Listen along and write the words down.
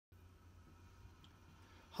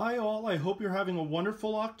Hi all, I hope you're having a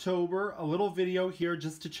wonderful October. A little video here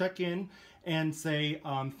just to check in and say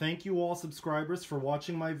thank you all subscribers for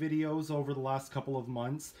watching my videos over the last couple of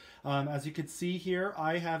months. As you can see here,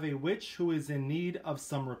 I have a witch who is in need of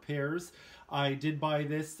some repairs. I did buy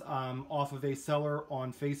this off of a seller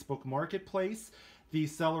on Facebook Marketplace. The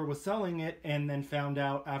seller was selling it and then found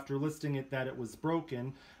out after listing it that it was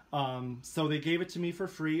broken. So they gave it to me for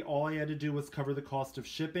free. All I had to do was cover the cost of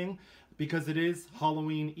shipping. Because it is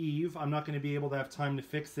Halloween Eve, I'm not going to be able to have time to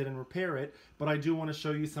fix it and repair it, but I do want to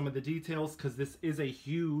show you some of the details because this is a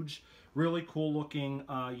huge, really cool looking,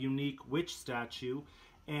 unique witch statue.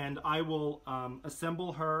 And I will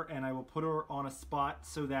assemble her and I will put her on a spot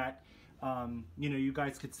so that you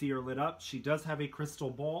guys could see her lit up. She does have a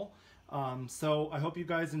crystal ball. So I hope you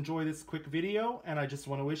guys enjoy this quick video, and I just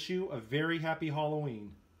want to wish you a very happy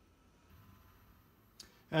Halloween.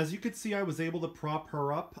 As you could see, I was able to prop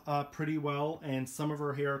her up pretty well, and some of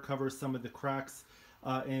her hair covers some of the cracks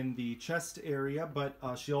in the chest area, but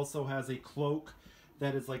she also has a cloak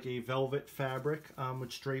that is like a velvet fabric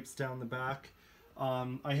which drapes down the back.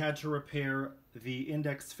 I had to repair the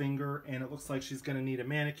index finger, and it looks like she's going to need a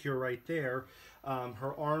manicure right there.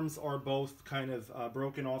 Her arms are both kind of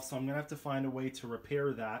broken off, so I'm going to have to find a way to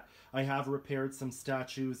repair that. I have repaired some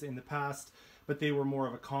statues in the past, but they were more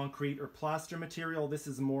of a concrete or plaster material. This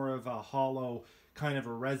is more of a hollow, kind of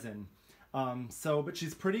a resin. But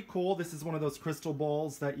she's pretty cool. This is one of those crystal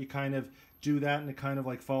balls that you kind of do that and it kind of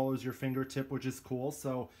like follows your fingertip, which is cool.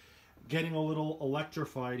 So getting a little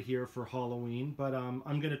electrified here for Halloween, but I'm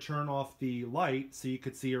going to turn off the light so you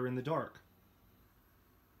could see her in the dark.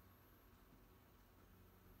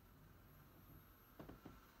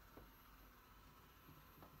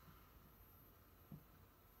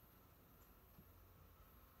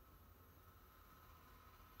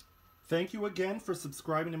 Thank you again for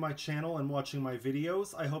subscribing to my channel and watching my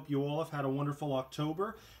videos. I hope you all have had a wonderful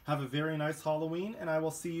October. Have a very nice Halloween, and I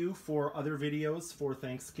will see you for other videos for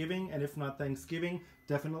Thanksgiving, and if not Thanksgiving,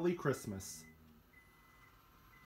 definitely Christmas.